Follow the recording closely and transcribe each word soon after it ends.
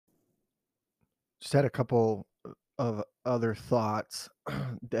Just had a couple of other thoughts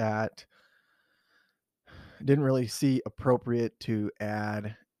that didn't really see appropriate to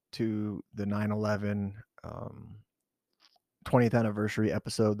add to the 9/11 20th anniversary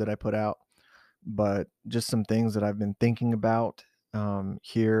episode that I put out, but just some things that I've been thinking about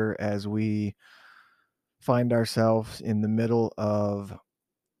here as we find ourselves in the middle of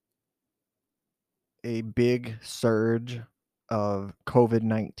a big surge of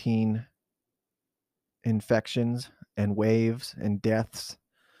COVID-19 infections and waves and deaths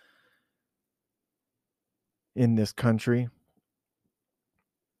in this country.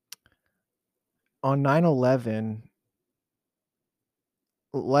 On 9/11,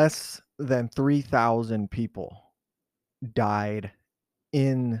 less than 3,000 people died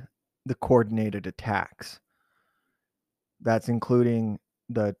in the coordinated attacks. That's including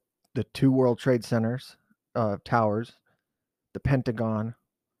the the 2 World Trade Centers, towers, the Pentagon,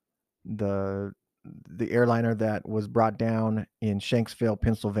 the the airliner that was brought down in Shanksville,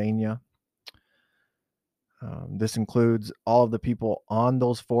 Pennsylvania. This includes all of the people on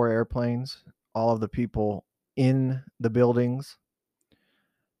those 4 airplanes, all of the people in the buildings,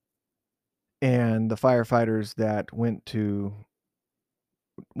 and the firefighters that went to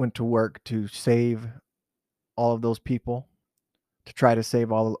work to save all of those people, to try to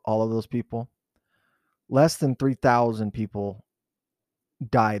save all of those people. Less than 3,000 people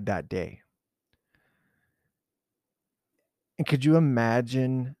died that day. And could you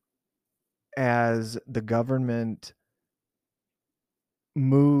imagine, as the government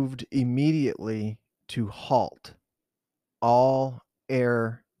moved immediately to halt all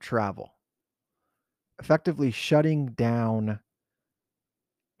air travel, effectively shutting down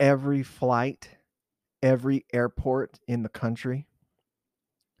every flight, every airport in the country?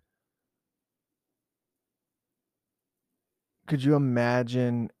 Could you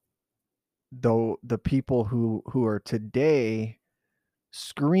imagine, though, the people who are today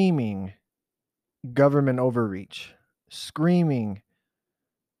screaming government overreach, screaming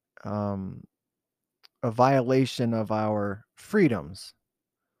um, a violation of our freedoms,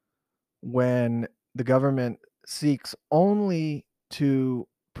 when the government seeks only to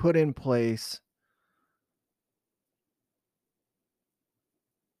put in place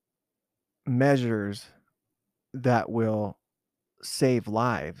measures that will save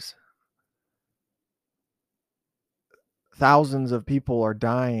lives? Thousands of people are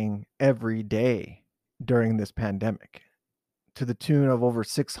dying every day during this pandemic, to the tune of over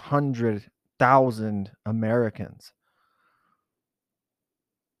 600,000 Americans.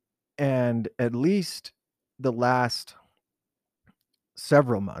 And at least the last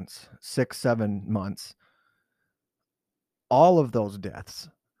several months, 6, 7 months, all of those deaths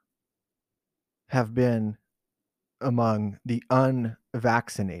have been among the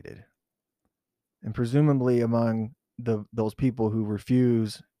unvaccinated, and presumably among those people who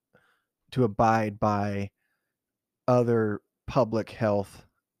refuse to abide by other public health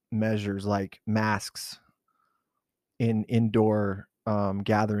measures like masks in indoor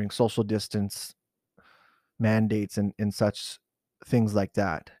gathering, social distance mandates, and such things like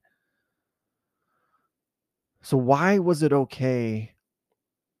that. So why was it okay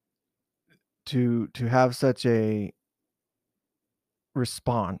to have such a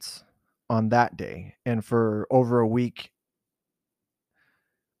response on that day, and for over a week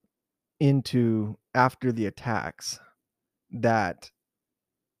into after the attacks, that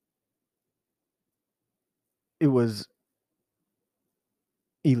it was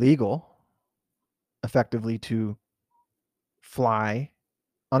illegal effectively to fly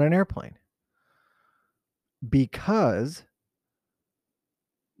on an airplane because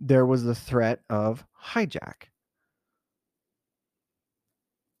there was the threat of hijack?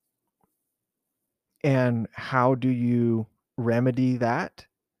 And how do you remedy that?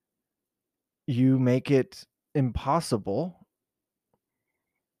 You make it impossible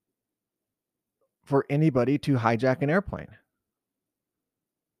for anybody to hijack an airplane.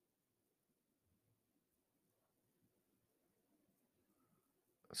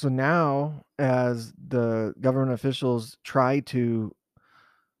 So now, as the government officials try to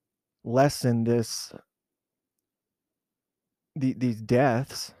lessen these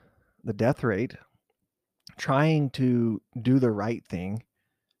deaths, the death rate, trying to do the right thing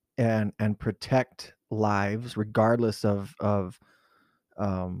and protect lives regardless of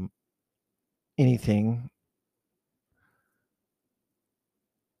um, anything,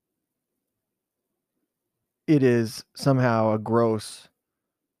 it is somehow a gross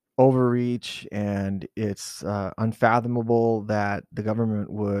overreach, and it's unfathomable that the government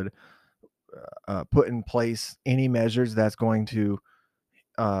would put in place any measures that's going to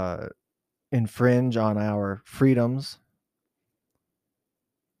uh, infringe on our freedoms.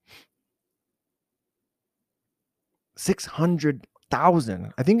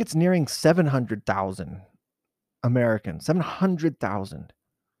 600,000. I think it's nearing 700,000 Americans. 700,000.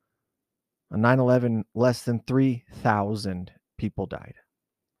 On 9/11, less than 3,000 people died.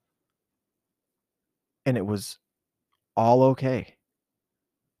 And it was all okay.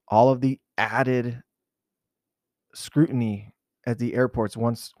 All of the added scrutiny at the airports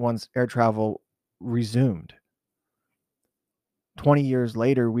once air travel resumed. 20 years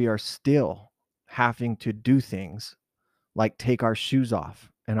later, we are still having to do things like take our shoes off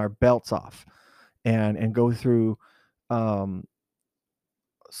and our belts off and go through um,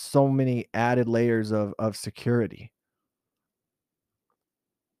 so many added layers of security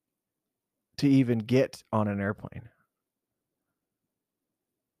to even get on an airplane.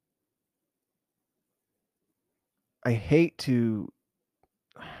 I hate to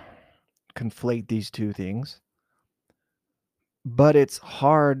conflate these two things, but it's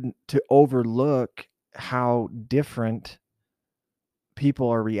hard to overlook how different people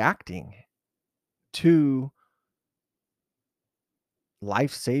are reacting to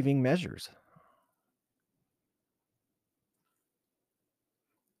life-saving measures.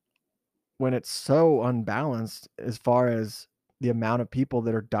 When it's so unbalanced as far as the amount of people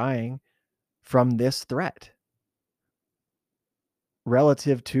that are dying from this threat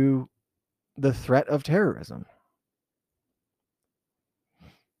relative to the threat of terrorism.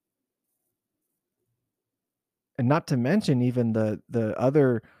 And not to mention even the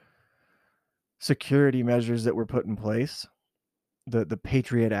other security measures that were put in place, the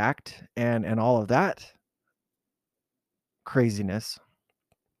Patriot Act and all of that craziness.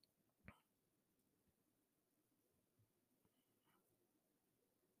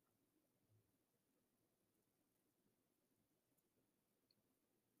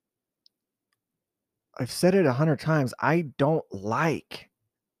 I've said it 100 times. I don't like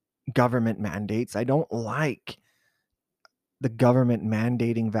government mandates. I don't like the government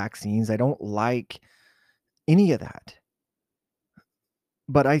mandating vaccines. I don't like any of that.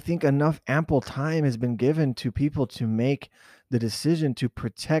 But I think enough ample time has been given to people to make the decision to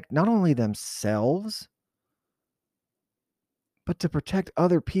protect not only themselves, but to protect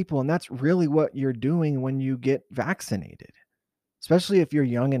other people. And that's really what you're doing when you get vaccinated, especially if you're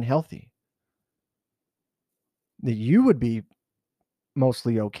young and healthy. That you would be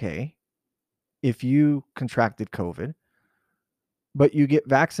mostly okay if you contracted COVID, but you get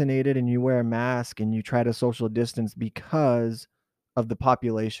vaccinated and you wear a mask and you try to social distance because of the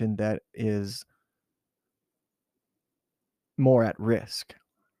population that is more at risk.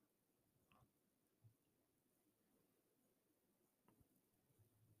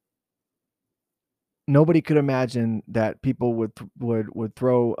 Nobody could imagine that people would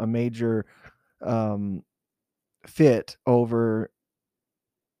throw a major um, fit over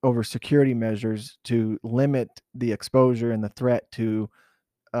security measures to limit the exposure and the threat to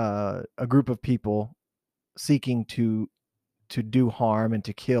a group of people seeking to do harm and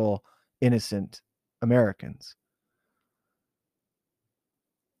to kill innocent Americans.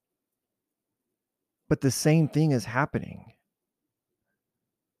 But the same thing is happening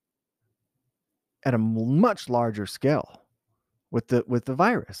at a much larger scale with the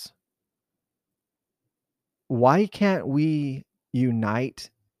virus. Why can't we unite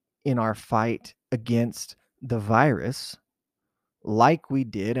in our fight against the virus like we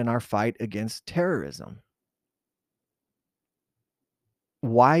did in our fight against terrorism?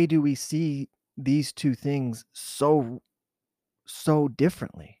 Why do we see these two things so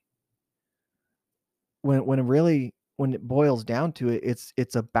differently? When it boils down to it,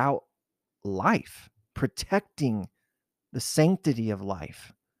 it's about life, protecting the sanctity of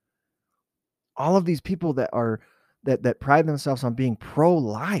life. All of these people that pride themselves on being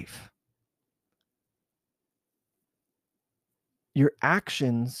pro-life, your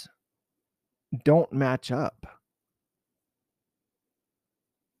actions don't match up.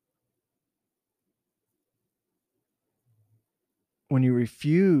 When you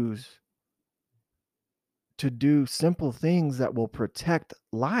refuse to do simple things that will protect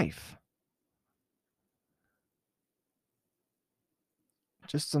life.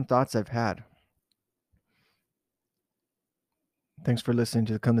 Just some thoughts I've had. Thanks for listening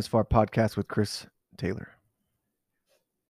to the Come This Far podcast with Chris Taylor.